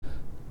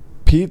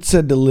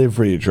pizza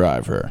delivery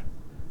driver.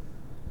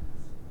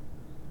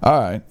 All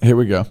right, here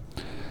we go. It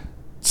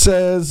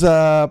says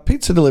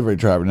pizza delivery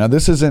driver. Now,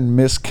 this is in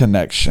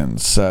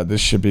misconnections.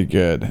 This should be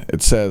good.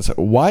 It says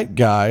white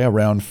guy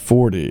around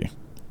 40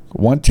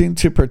 wanting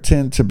to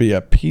pretend to be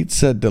a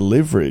pizza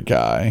delivery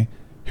guy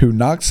who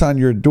knocks on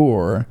your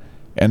door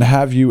and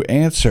have you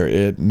answer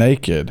it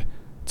naked,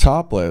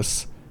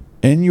 topless,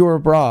 in your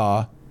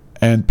bra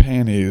and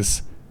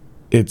panties,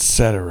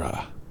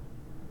 etc.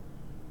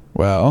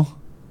 Well,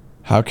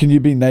 how can you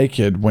be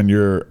naked when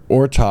you're,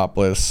 or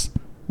topless,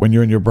 when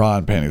you're in your bra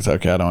and panties?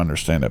 Okay, I don't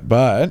understand it.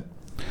 But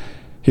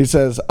he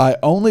says, I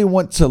only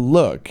want to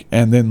look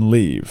and then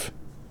leave.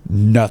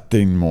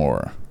 Nothing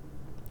more.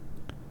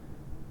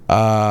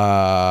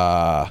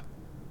 Dear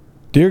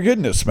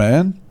goodness,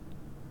 man.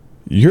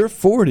 You're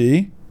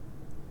 40.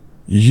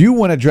 You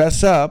want to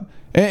dress up.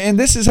 And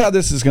this is how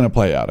this is going to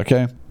play out,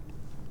 okay?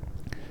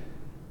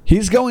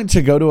 He's going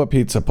to go to a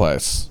pizza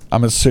place.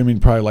 I'm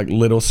assuming probably like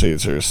Little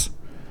Caesars.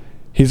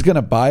 He's going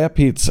to buy a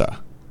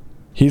pizza.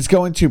 He's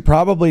going to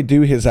probably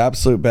do his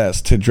absolute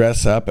best to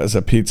dress up as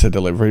a pizza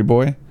delivery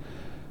boy.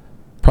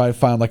 Probably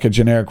find like a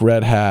generic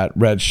red hat,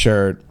 red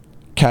shirt,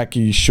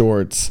 khaki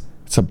shorts,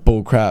 some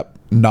bullcrap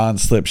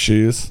non-slip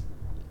shoes.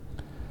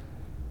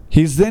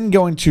 He's then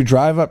going to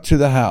drive up to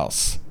the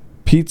house,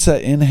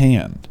 pizza in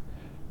hand,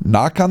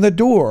 knock on the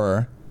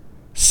door,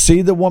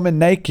 see the woman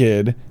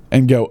naked,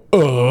 and go,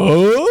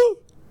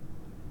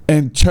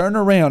 and turn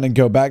around and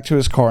go back to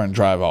his car and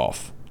drive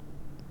off.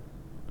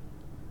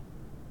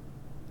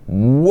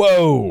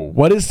 Whoa,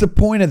 what is the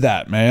point of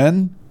that,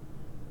 man?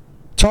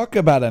 Talk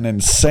about an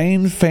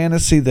insane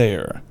fantasy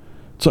there.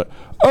 It's like,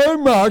 oh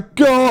my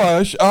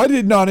gosh, I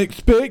did not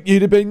expect you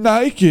to be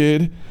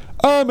naked.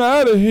 I'm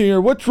out of here.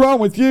 What's wrong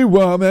with you,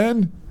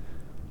 woman?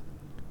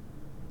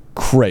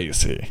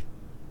 Crazy.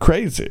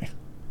 Crazy.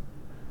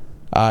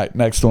 All right,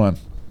 next one.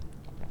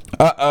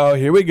 Uh-oh,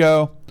 here we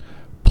go.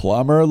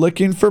 Plumber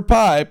looking for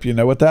pipe. You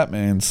know what that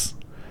means.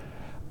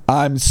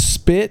 I'm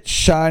spit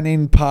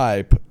shining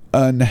pipe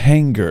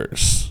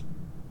unhangers.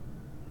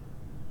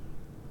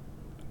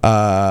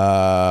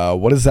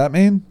 What does that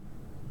mean?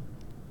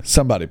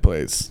 Somebody,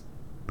 please.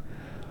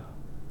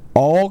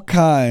 All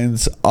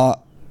kinds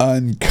of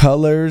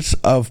colors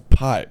of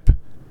pipe.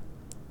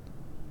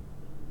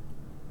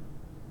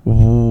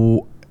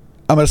 I'm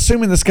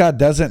assuming this guy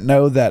doesn't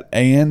know that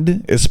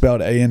and is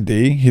spelled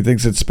A-N-D. He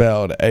thinks it's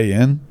spelled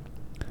A-N.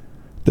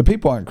 The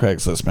people on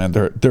Craigslist, man,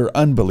 they're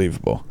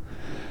unbelievable.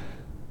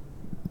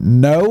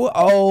 No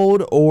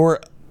old or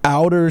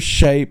outer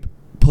shape,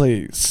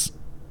 please.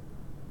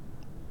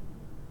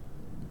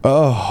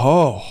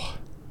 Oh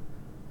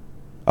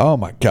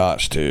my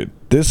gosh, dude.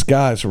 This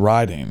guy's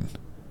writing.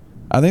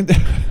 I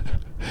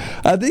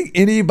think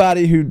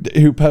anybody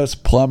who posts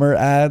plumber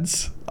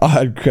ads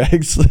on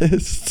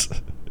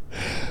Craigslist,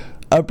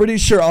 I'm pretty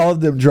sure all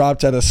of them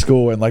dropped out of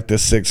school in like the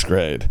 6th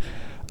grade.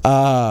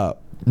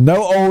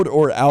 No old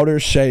or outer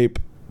shape,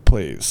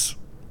 please.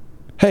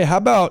 Hey, how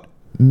about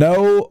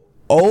no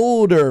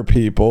older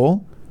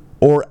people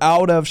or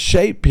out of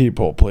shape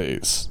people,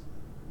 please?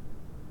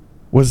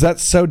 Was that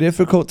so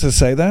difficult to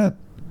say that?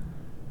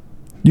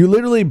 You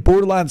literally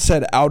borderline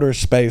said outer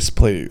space,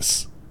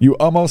 please. You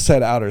almost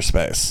said outer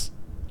space.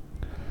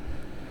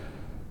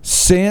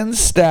 Send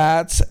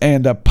stats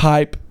and a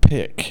pipe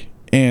pic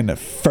in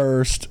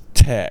first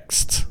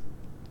text.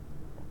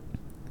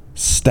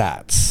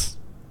 Stats.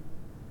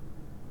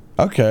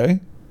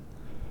 Okay.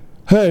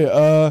 Hey,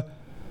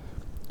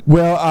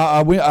 well,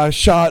 I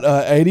shot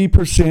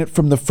 80%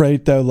 from the free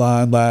throw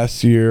line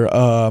last year.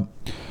 I'm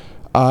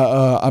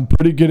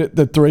pretty good at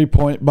the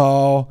 3-point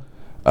ball.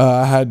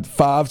 I had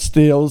 5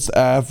 steals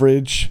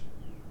average.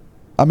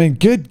 I mean,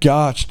 good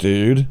gosh,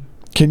 dude.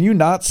 Can you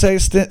not say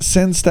send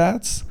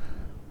stats?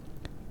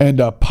 And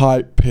a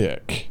pipe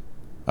pick.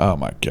 Oh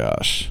my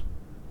gosh.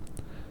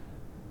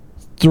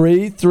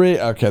 3.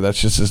 Okay,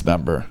 that's just his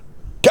number.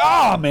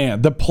 God,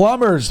 man. The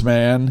plumbers,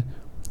 man.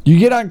 You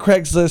get on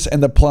Craigslist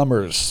and the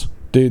plumbers,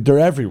 dude, they're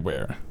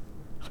everywhere.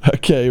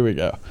 Okay, here we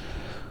go.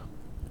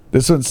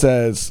 This one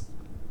says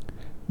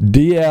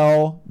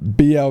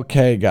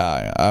DLBLK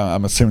guy.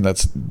 I'm assuming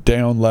that's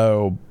down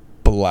low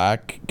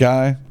black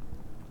guy.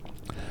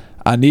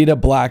 I need a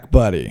black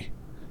buddy.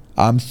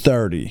 I'm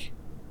 30.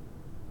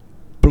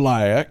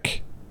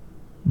 Black.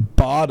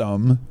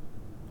 Bottom.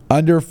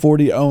 Under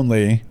 40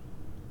 only.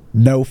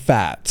 No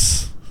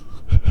fats.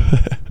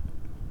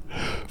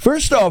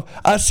 First off,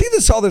 I see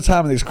this all the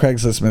time in these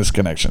Craigslist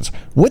misconnections.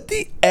 What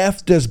the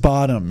F does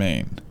bottom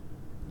mean?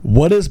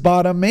 What does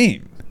bottom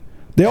mean?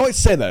 They always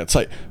say that. It's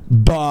like,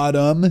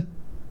 bottom.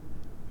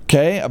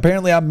 Okay,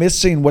 apparently I'm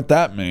missing what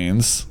that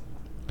means.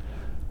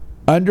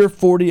 Under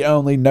 40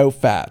 only, no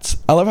fats.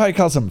 I love how he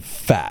calls them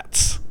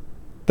fats.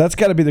 That's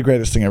got to be the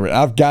greatest thing ever.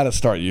 I've got to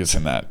start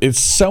using that. It's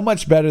so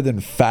much better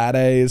than fat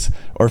A's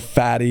or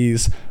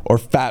fatties or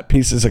fat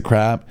pieces of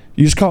crap.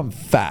 You just call them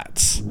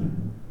fats.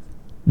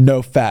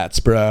 No fats,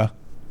 bro.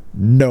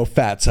 No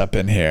fats up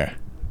in here.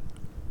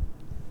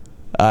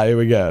 Here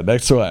we go.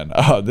 Next one.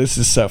 Oh, this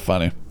is so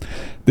funny.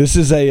 This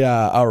is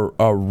a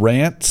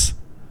rant,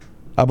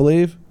 I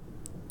believe.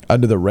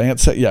 Under the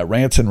rant,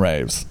 rants and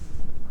raves.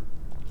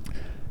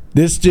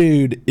 This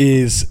dude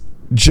is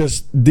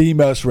just the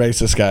most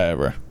racist guy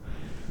ever.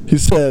 He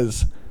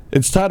says,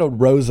 it's titled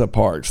Rosa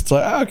Parks. It's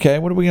like, okay,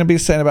 what are we going to be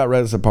saying about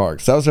Rosa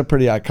Parks? That was a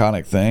pretty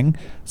iconic thing.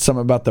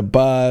 Something about the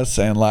bus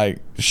and like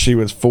she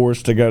was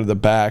forced to go to the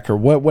back or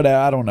what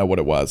I don't know what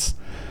it was.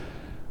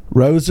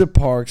 Rosa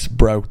Parks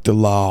broke the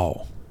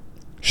law.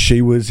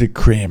 She was a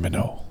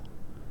criminal.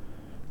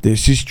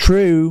 This is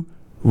true,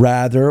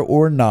 whether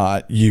or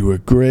not you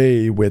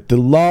agree with the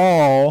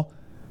law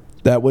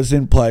that was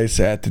in place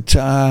at the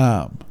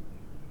time.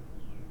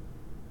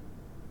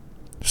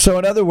 So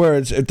in other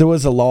words, if there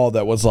was a law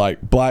that was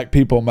like black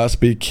people must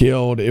be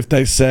killed if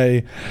they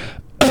say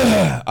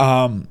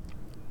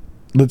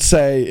let's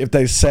say if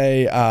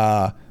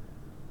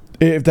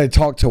they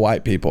talk to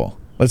white people,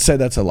 let's say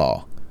that's a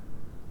law.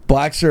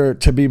 Blacks are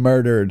to be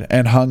murdered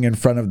and hung in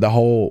front of the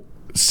whole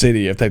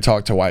city if they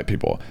talk to white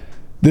people.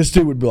 This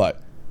dude would be like,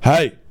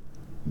 hey,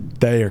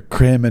 they are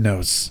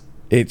criminals.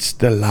 It's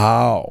the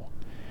law.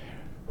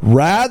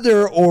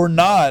 Rather or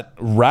not,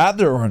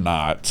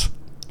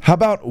 how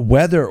about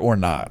whether or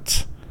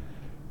not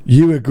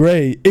you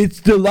agree it's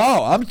the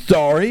law? I'm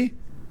sorry.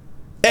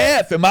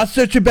 Am I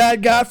such a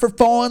bad guy for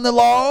following the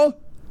law?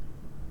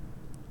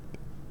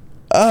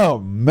 Oh,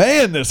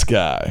 man, this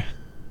guy.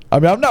 I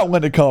mean, I'm not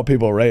one to call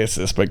people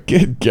racist, but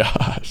good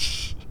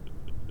gosh.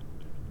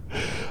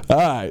 All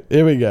right,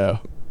 here we go.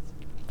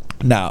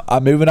 Now,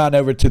 I'm moving on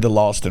over to the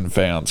Lost and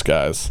Founds,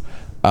 guys.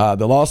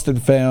 The Lost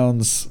and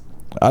Founds,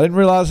 I didn't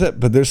realize it,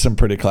 but there's some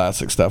pretty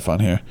classic stuff on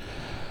here.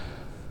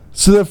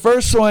 So the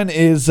first one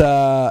is,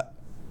 I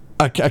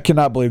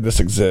cannot believe this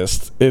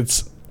exists.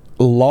 It's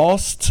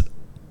Lost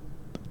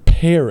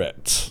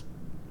Parrot.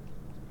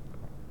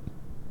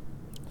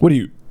 What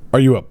are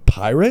you a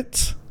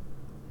pirate?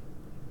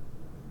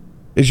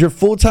 Is your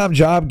full-time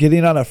job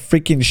getting on a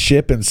freaking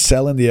ship and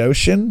sailing the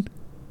ocean?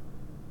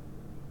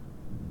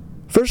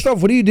 First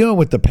off, what are you doing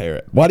with the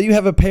parrot? Why do you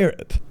have a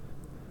parrot?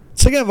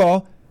 Second of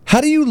all,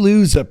 how do you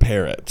lose a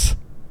parrot?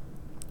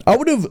 I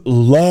would have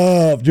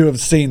loved to have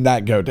seen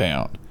that go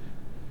down.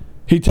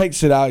 He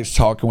takes it out, he's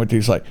talking with you,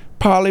 he's like,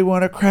 Polly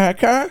want a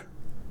cracker?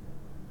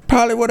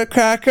 Polly want a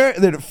cracker?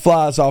 And then it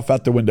flies off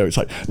out the window. He's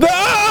like,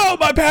 no,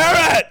 my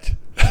parrot!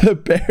 The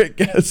parrot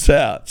gets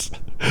out.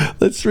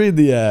 Let's read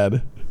the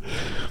ad.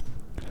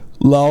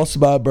 Lost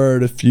my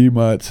bird a few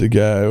months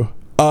ago.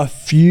 A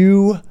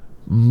few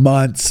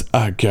months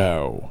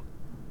ago.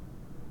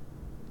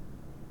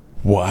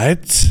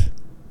 What?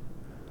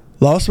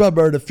 Lost my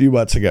bird a few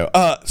months ago.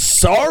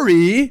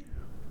 Sorry.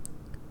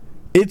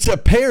 It's a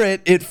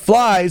parrot. It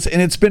flies,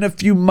 and it's been a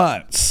few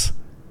months.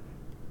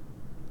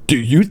 Do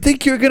you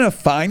think you're going to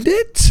find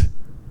it?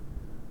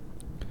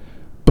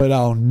 But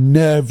I'll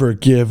never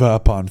give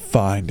up on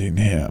finding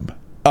him.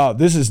 Oh,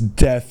 this is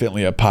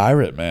definitely a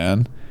pirate,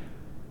 man.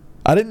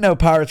 I didn't know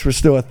pirates were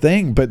still a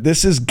thing, but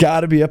this has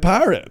got to be a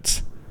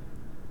pirate.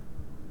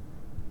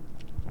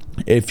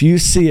 If you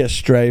see a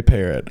stray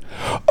parrot.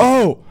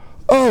 Oh,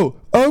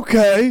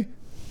 okay.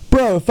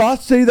 Bro, if I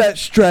see that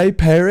stray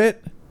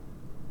parrot,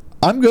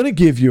 I'm going to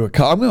give you a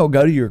call. I'm going to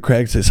go to your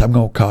Craigslist. I'm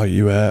going to call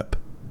you up.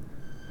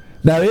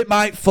 Now, it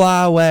might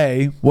fly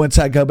away once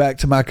I go back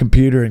to my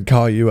computer and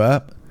call you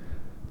up.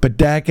 But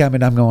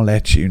dadgummit, I'm going to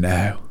let you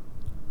know.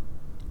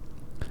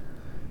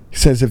 He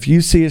says, if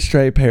you see a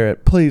stray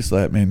parrot, please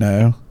let me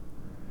know.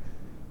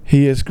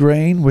 He is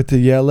green with a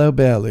yellow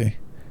belly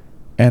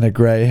and a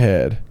gray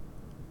head.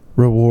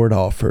 Reward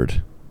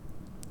offered.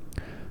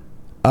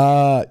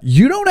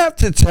 You don't have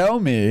to tell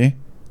me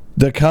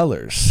the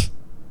colors.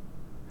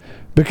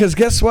 Because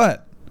guess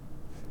what?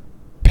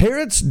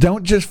 Parrots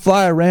don't just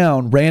fly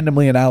around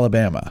randomly in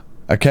Alabama.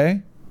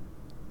 Okay?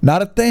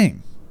 Not a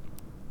thing.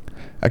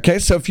 Okay,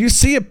 so if you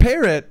see a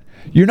parrot,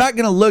 you're not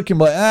going to look and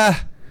be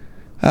like,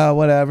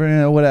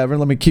 whatever,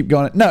 let me keep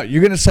going. No,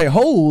 you're going to say,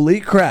 holy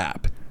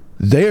crap,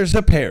 there's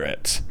a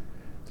parrot.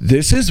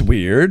 This is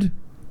weird.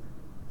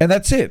 And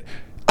that's it.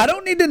 I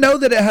don't need to know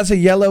that it has a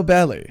yellow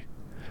belly.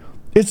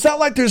 It's not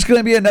like there's going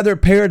to be another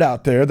parrot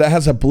out there that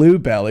has a blue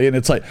belly and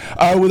it's like,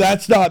 oh, well,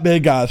 that's not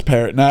Big Guy's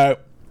parrot. No,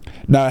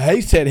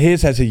 he said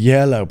his has a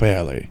yellow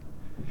belly.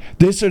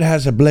 This one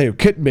has a blue.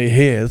 Couldn't be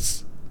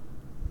his.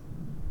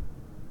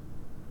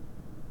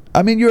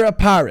 I mean, you're a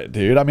pirate,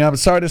 dude. I mean, I'm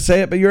sorry to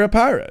say it, but you're a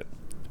pirate.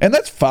 And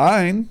that's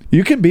fine.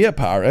 You can be a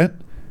pirate.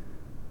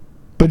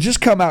 But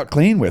just come out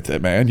clean with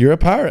it, man. You're a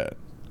pirate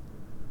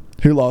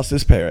who lost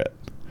his parrot.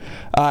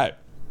 All right.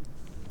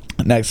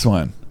 Next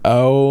one.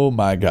 Oh,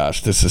 my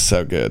gosh. This is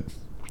so good.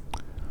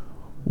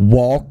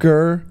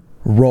 Walker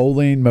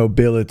Rolling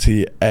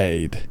Mobility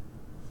Aid.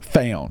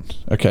 Found.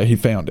 Okay, he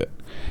found it.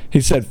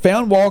 He said,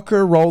 found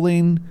Walker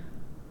Rolling...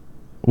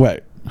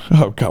 Wait.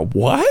 Oh, God.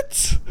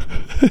 What?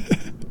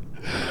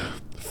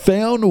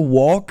 Found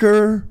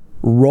Walker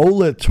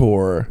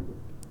Rollator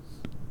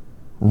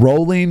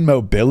Rolling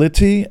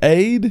Mobility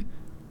Aid?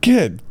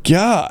 Good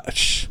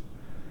gosh.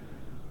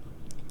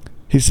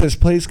 He says,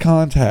 please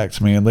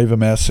contact me and leave a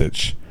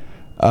message.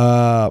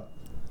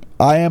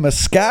 I am a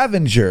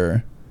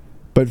scavenger,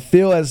 but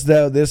feel as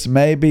though this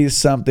may be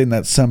something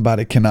that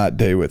somebody cannot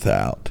do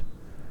without.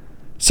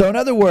 So in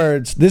other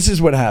words, this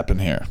is what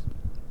happened here.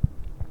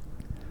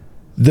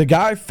 The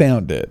guy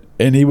found it,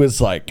 and he was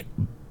like,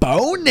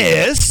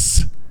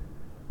 bonus!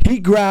 He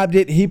grabbed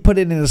it, he put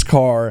it in his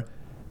car,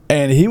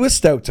 and he was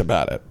stoked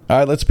about it. All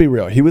right, let's be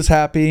real. He was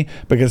happy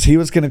because he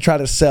was going to try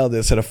to sell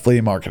this at a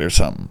flea market or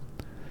something.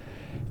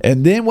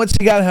 And then once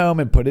he got home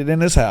and put it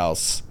in his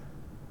house,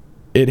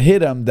 it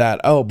hit him that,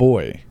 oh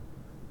boy,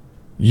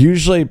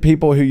 usually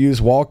people who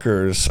use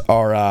walkers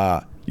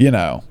are,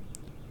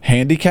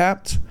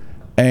 handicapped,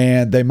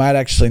 and they might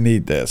actually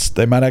need this.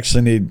 They might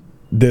actually need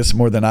this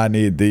more than I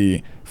need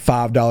the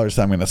 $5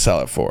 that I'm going to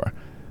sell it for.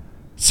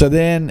 So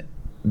then,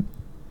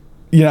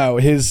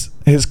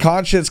 his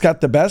conscience got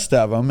the best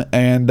of him,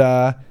 and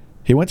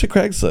he went to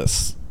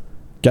Craigslist.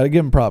 Got to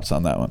give him props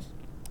on that one.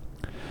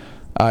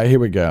 All right, here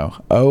we go.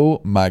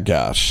 Oh my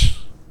gosh.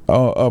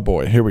 Oh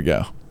boy, here we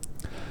go.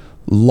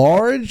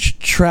 Large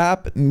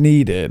trap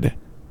needed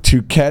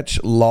to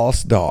catch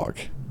lost dog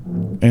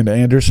in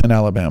Anderson,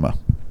 Alabama.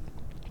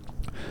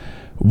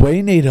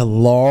 We need a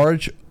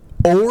large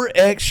or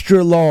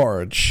extra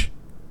large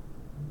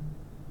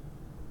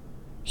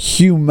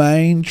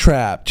humane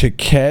trap to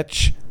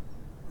catch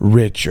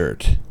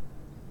Richard.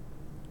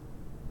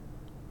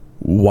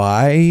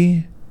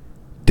 Why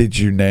did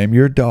you name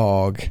your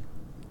dog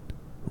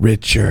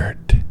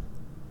Richard?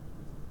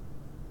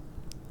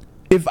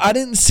 If I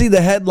didn't see the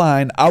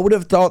headline, I would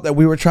have thought that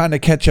we were trying to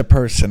catch a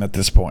person at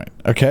this point,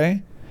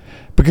 okay?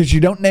 Because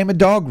you don't name a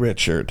dog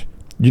Richard.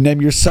 You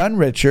name your son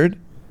Richard.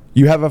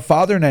 You have a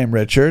father named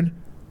Richard.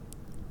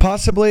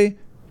 Possibly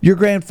your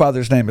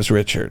grandfather's name is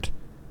Richard.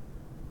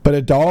 But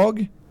a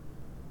dog?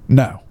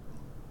 No.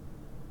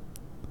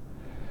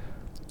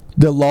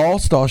 The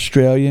lost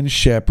Australian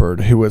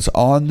shepherd who was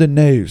on the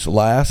news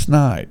last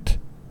night.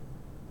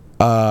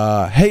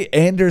 Hey,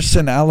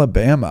 Anderson,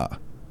 Alabama.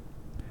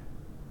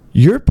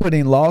 You're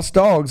putting lost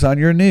dogs on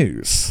your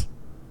news.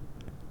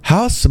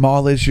 How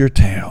small is your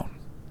town?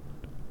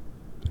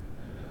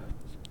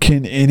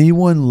 Can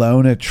anyone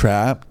loan a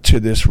trap to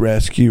this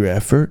rescue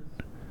effort?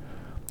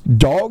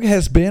 Dog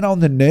has been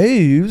on the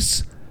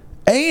news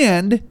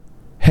and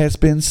has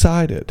been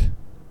sighted.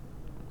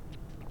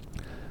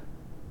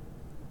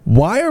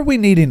 Why are we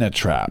needing a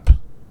trap?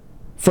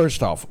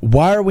 First off,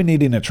 why are we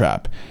needing a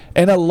trap?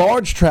 And a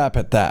large trap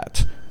at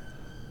that.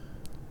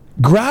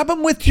 Grab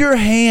them with your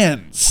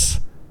hands.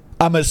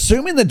 I'm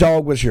assuming the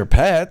dog was your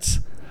pet.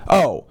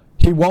 Oh,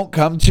 he won't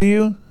come to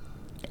you?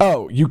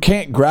 Oh, you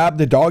can't grab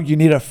the dog? You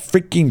need a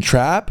freaking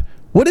trap?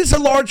 What is a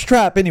large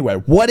trap anyway?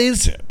 What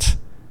is it?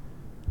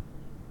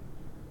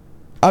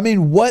 I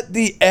mean, what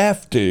the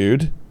F,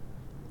 dude?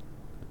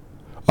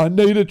 I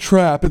need a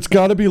trap. It's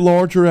got to be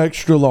large or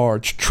extra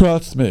large.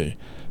 Trust me.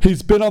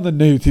 He's been on the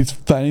news. He's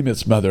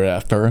famous, mother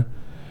effer.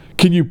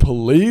 Can you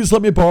please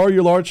let me borrow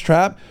your large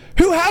trap?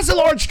 Who has a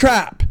large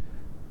trap?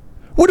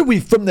 What are we,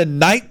 from the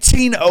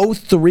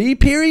 1903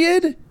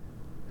 period?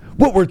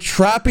 What, we're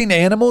trapping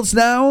animals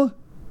now?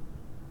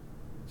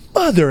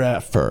 Mother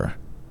effer.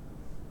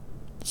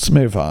 Let's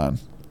move on.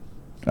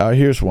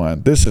 Here's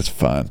one. This is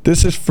fun.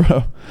 This is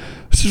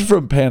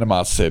from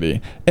Panama City,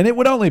 and it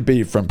would only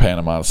be from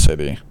Panama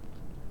City.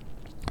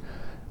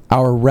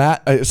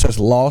 It says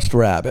lost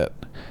rabbit.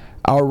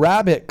 Our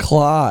rabbit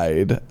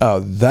Clyde,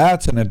 oh,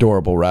 that's an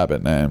adorable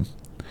rabbit name,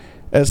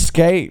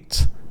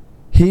 escaped.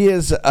 He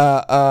is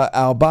a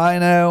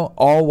albino,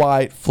 all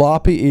white,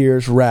 floppy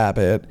ears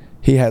rabbit.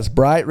 He has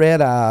bright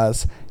red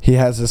eyes. He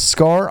has a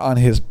scar on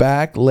his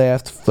back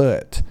left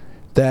foot.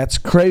 That's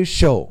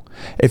crucial.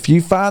 If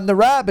you find the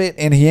rabbit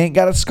and he ain't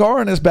got a scar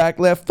on his back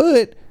left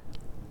foot,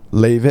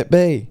 leave it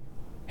be.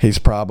 He's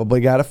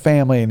probably got a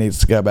family he needs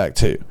to go back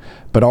to.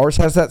 But ours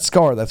has that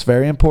scar. That's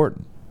very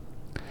important.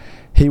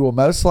 He will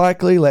most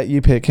likely let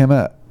you pick him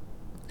up.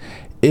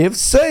 If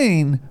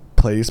seen,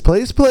 please,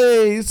 please,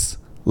 please,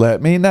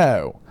 let me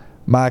know.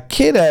 My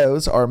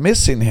kiddos are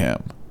missing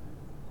him.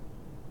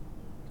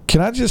 Can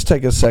I just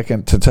take a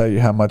second to tell you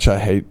how much I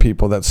hate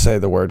people that say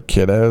the word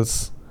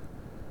kiddos?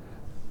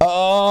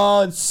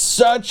 Oh, it's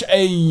such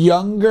a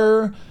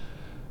younger,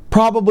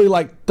 probably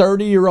like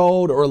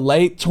 30-year-old or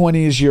late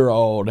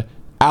 20s-year-old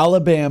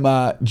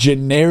Alabama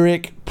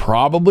generic,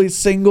 probably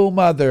single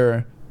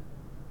mother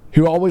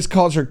who always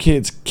calls her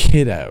kids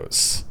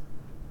kiddos.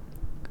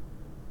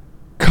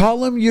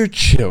 Call them your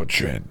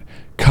children.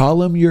 Call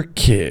them your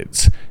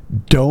kids.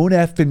 Don't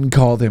effing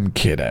call them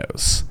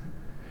kiddos.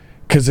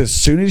 Because as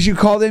soon as you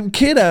call them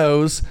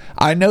kiddos,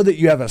 I know that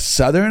you have a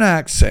southern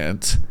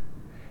accent,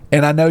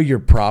 and I know you're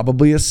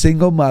probably a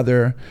single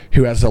mother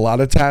who has a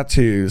lot of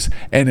tattoos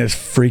and is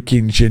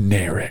freaking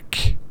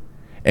generic.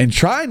 And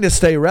trying to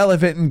stay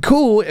relevant and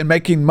cool and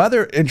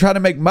trying to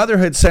make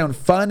motherhood sound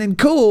fun and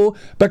cool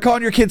by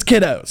calling your kids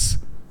kiddos.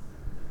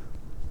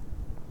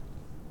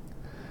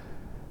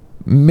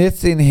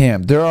 Missing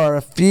him. There are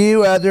a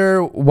few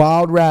other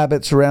wild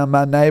rabbits around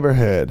my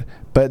neighborhood,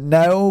 but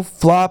no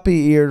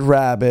floppy-eared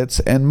rabbits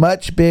and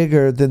much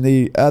bigger than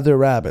the other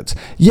rabbits.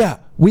 Yeah,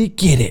 we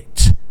get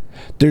it.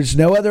 There's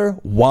no other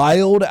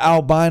wild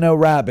albino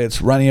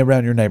rabbits running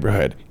around your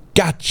neighborhood.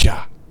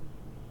 Gotcha.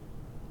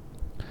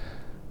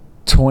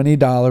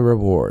 $20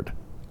 reward.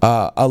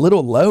 A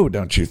little low,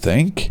 don't you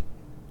think?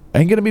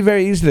 Ain't gonna be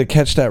very easy to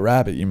catch that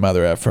rabbit, you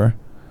mother effer.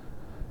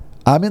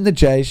 I'm in the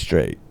J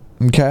Street,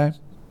 okay?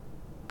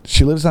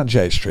 She lives on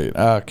J Street.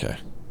 Okay.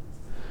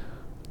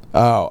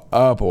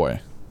 Oh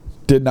boy.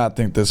 Did not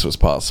think this was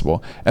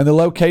possible. And the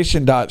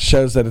location dot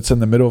shows that it's in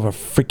the middle of a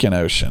freaking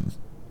ocean.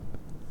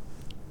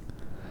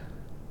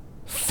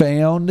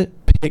 Found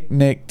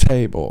picnic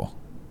table.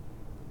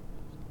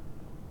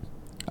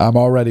 I'm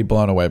already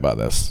blown away by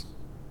this.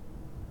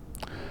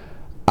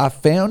 I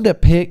found a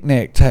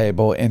picnic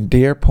table in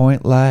Deer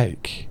Point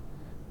Lake.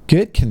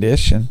 Good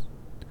condition.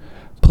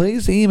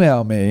 Please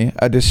email me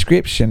a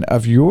description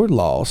of your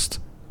lost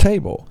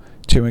table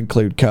to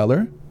include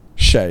color,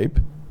 shape,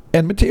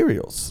 and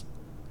materials.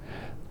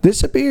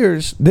 This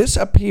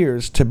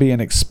appears to be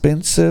an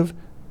expensive,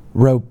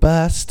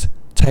 robust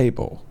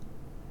table.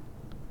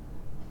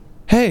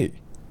 Hey,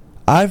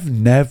 I've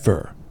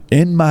never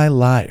in my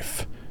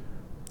life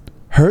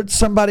heard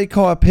somebody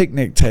call a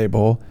picnic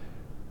table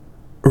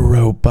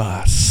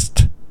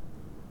robust.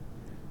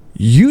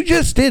 You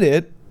just did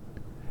it,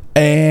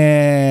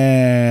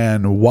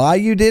 and why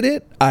you did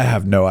it, I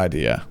have no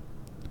idea.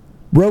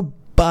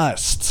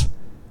 Robust.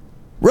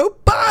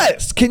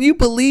 Robust! Can you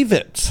believe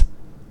it?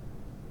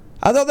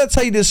 I thought that's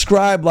how you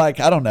describe,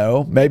 like, I don't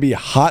know, maybe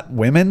hot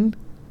women?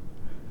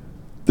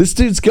 This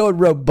dude's going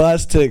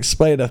robust to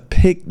explain a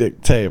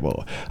picnic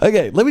table.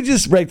 Okay, let me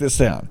just break this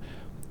down.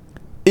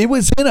 It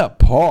was in a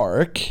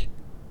park.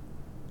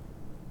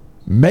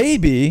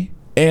 Maybe,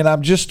 and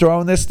I'm just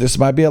throwing this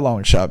might be a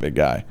long shot, big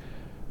guy.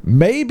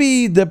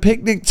 Maybe the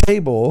picnic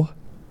table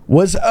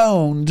was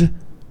owned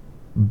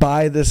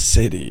by the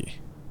city.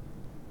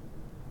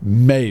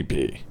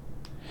 Maybe.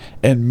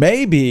 And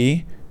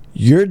maybe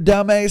your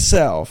dumbass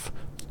self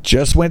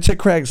just went to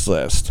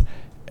Craigslist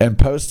and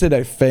posted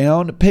a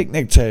found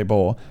picnic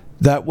table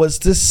that was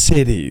the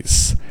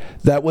city's,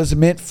 that was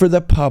meant for the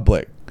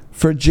public,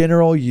 for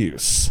general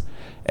use.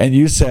 And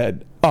you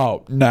said,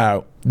 oh,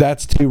 no,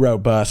 that's too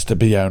robust to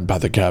be owned by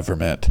the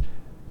government.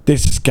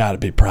 This has got to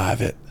be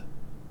private.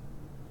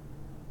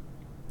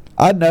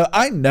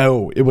 I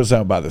know it was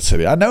owned by the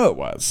city. I know it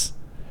was.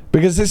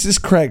 Because this is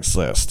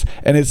Craigslist.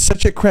 And it's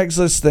such a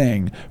Craigslist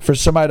thing for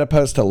somebody to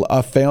post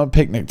a found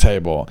picnic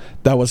table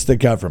that was the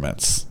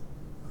government's.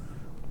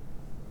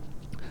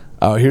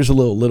 Oh, here's a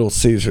Little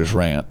Caesars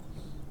rant.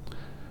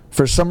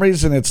 For some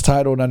reason, it's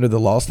titled under the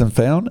Lost and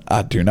Found.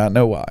 I do not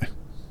know why.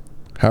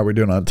 How are we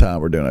doing on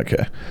time? We're doing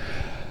okay.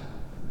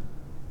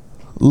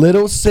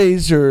 Little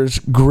Caesars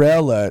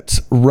Grellet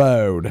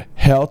Road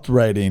health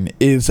rating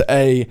is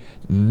a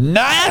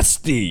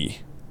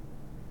nasty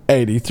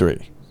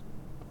 83.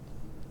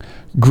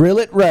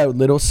 Grillet Road,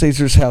 Little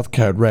Caesars health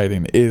code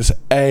rating is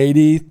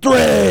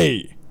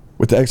 83,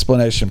 with the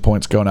explanation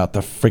points going out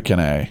the freaking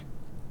A.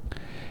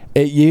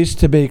 It used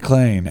to be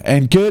clean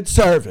and good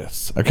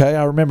service. Okay,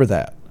 I remember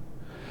that.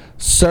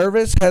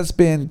 Service has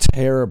been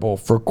terrible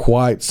for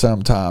quite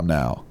some time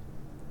now.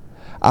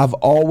 I've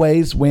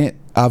always went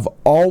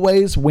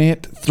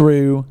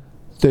through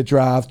the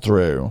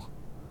drive-through,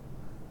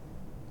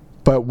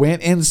 but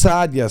went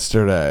inside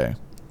yesterday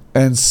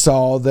and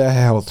saw the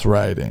health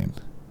rating.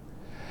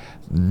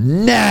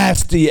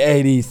 Nasty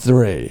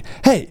 83.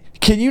 Hey,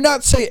 can you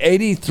not say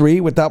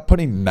 83 without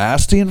putting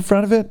nasty in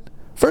front of it?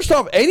 First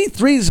off,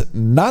 83 is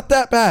not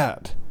that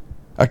bad.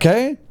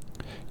 Okay?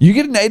 You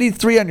get an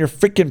 83 on your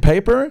freaking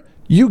paper,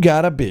 you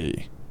got a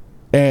B.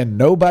 And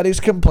nobody's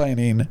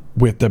complaining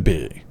with the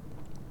B.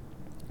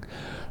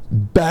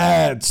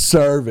 Bad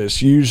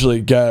service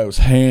usually goes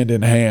hand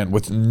in hand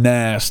with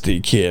nasty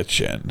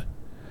kitchen.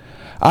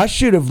 I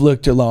should have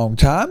looked a long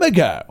time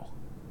ago.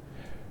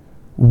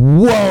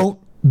 Won't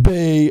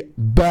be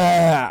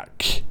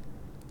back.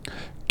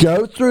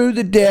 Go through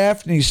the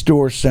Daphne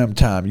store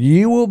sometime.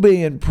 You will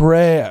be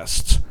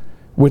impressed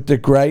with the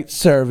great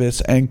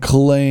service and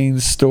clean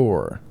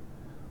store.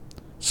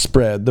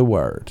 Spread the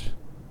word.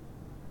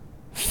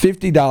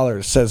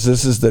 $50 says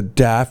this is the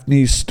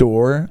Daphne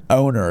store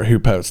owner who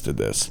posted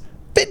this.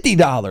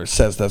 $50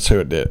 says that's who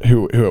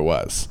it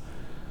was.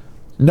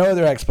 No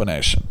other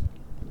explanation.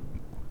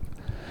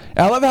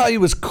 And I love how he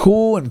was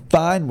cool and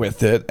fine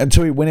with it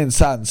until he went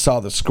inside and saw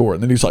the score.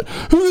 And then he's like,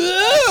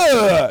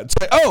 it's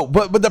like, oh,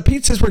 but the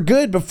pizzas were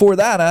good before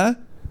that, huh?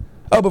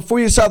 Oh, before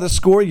you saw the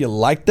score, you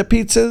liked the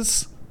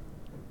pizzas?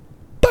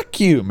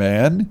 Fuck you,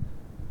 man.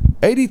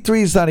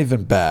 83 is not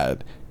even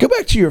bad. Go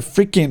back to your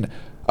freaking...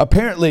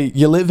 Apparently,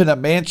 you live in a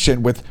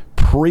mansion with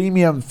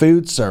premium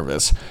food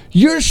service.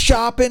 You're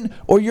shopping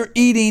or you're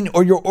eating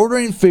or you're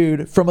ordering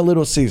food from a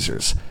Little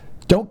Caesars.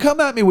 Don't come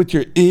at me with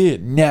your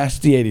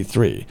nasty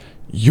 83.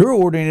 You're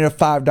ordering a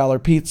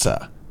 $5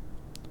 pizza.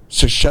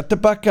 So shut the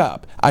fuck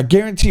up. I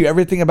guarantee you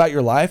everything about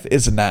your life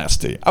is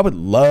nasty. I would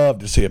love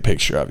to see a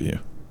picture of you.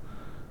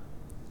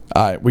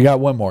 All right, we got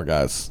one more,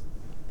 guys.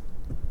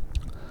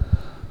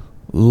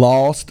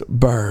 Lost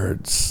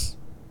birds.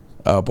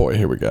 Oh boy,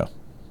 here we go.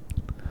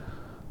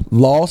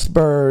 lost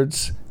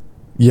birds,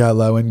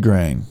 yellow and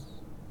green.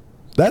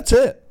 That's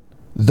it.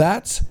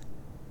 That's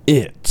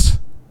it.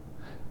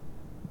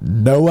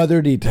 No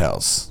other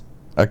details.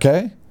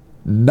 Okay?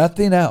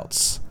 Nothing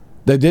else.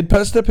 They did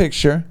post a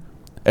picture,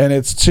 and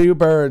it's two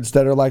birds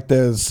that are like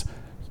those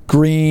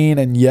green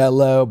and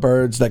yellow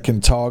birds that can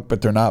talk,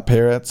 but they're not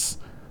parrots.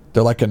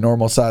 They're like a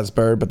normal sized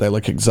bird, but they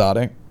look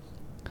exotic.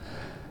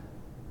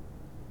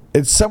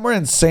 It's somewhere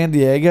in San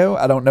Diego.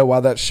 I don't know why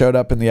that showed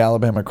up in the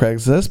Alabama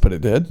Craigslist, but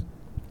it did.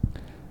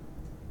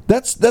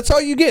 That's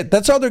all you get.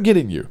 That's all they're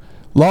getting you.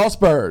 Lost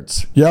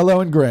birds,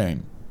 yellow and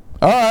green.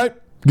 All right,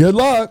 good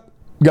luck.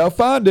 Go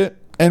find it.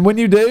 And when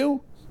you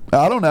do,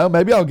 I don't know,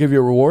 maybe I'll give you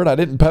a reward. I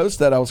didn't post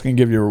that I was going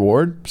to give you a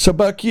reward, so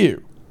buck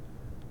you.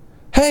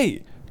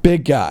 Hey,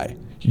 big guy,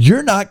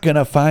 you're not going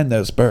to find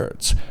those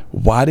birds.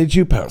 Why did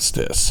you post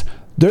this?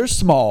 They're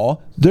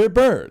small. They're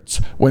birds.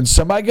 When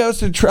somebody goes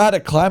to try to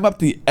climb up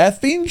the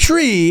effing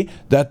tree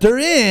that they're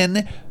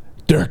in,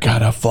 they're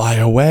going to fly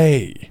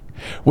away.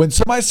 When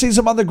somebody sees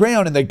them on the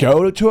ground and they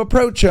go to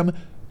approach them,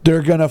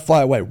 they're going to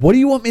fly away. What do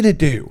you want me to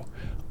do?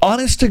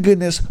 Honest to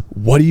goodness,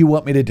 what do you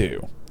want me to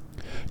do?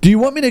 Do you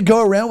want me to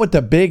go around with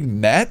a big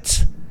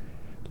net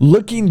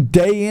looking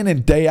day in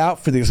and day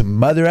out for these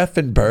mother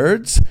effing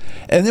birds?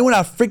 And then when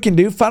I freaking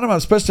do find them, I'm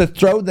supposed to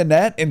throw the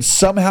net and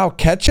somehow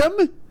catch them?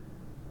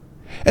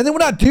 And then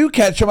when I do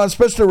catch them, I'm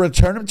supposed to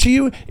return them to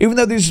you, even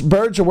though these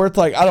birds are worth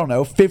like, I don't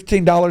know,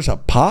 $15 a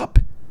pop?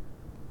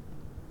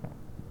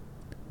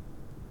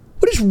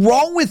 What is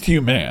wrong with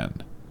you,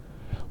 man?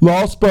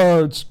 Lost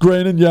birds,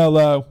 green and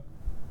yellow.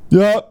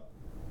 Yep.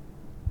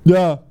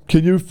 Yeah.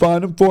 Can you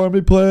find them for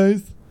me,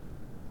 please?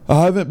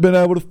 I haven't been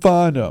able to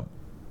find them.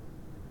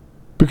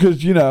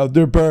 Because, you know,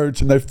 they're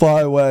birds and they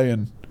fly away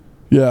and,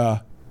 yeah.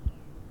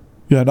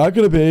 Yeah, not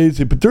going to be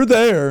easy, but they're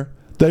there.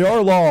 They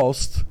are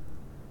lost.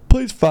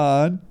 Please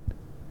find.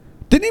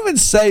 Didn't even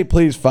say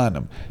please find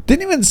them.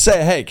 Didn't even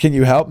say, hey, can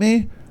you help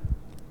me?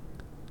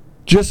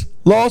 Just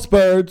lost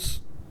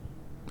birds.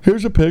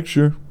 Here's a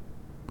picture.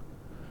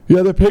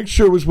 Yeah, the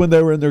picture was when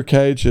they were in their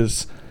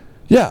cages.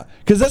 Yeah,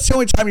 because that's the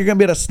only time you're going to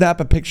be able to snap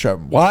a picture of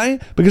them. Why?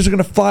 Because they're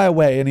going to fly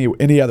away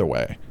any other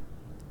way.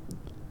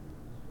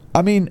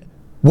 I mean,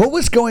 what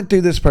was going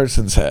through this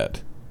person's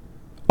head?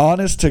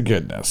 Honest to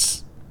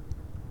goodness.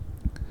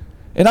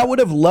 And I would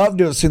have loved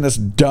to have seen this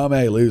dumb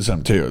A lose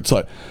them too. It's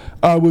like,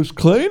 I was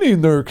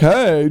cleaning their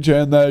cage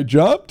and they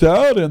jumped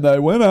out and they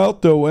went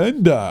out the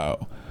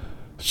window.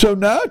 So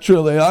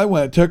naturally I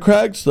went to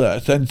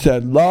Craigslist and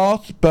said,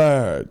 lost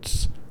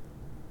birds.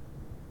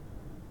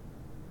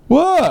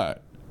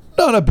 What?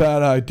 Not a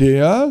bad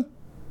idea.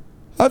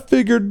 I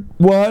figured,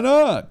 why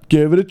not?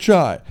 Give it a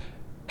try.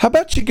 How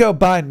about you go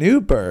buy new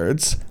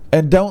birds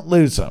and don't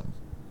lose them?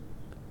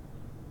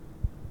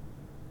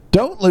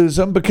 Don't lose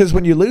them, because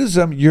when you lose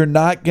them, you're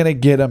not going to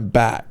get them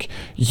back.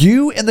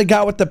 You and the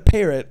guy with the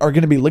parrot are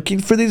going to be looking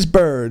for these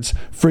birds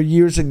for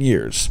years and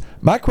years.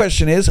 My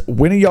question is,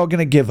 when are y'all going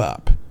to give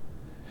up?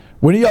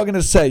 When are y'all going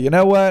to say, you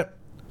know what?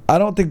 I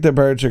don't think the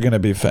birds are going to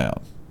be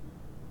found.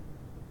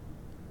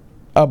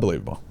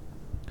 Unbelievable.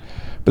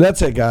 But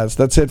that's it, guys.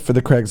 That's it for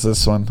the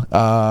Craigslist one.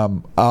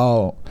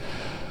 I'll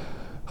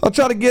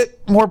try to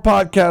get more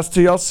podcasts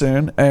to y'all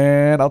soon,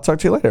 and I'll talk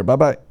to you later.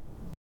 Bye-bye.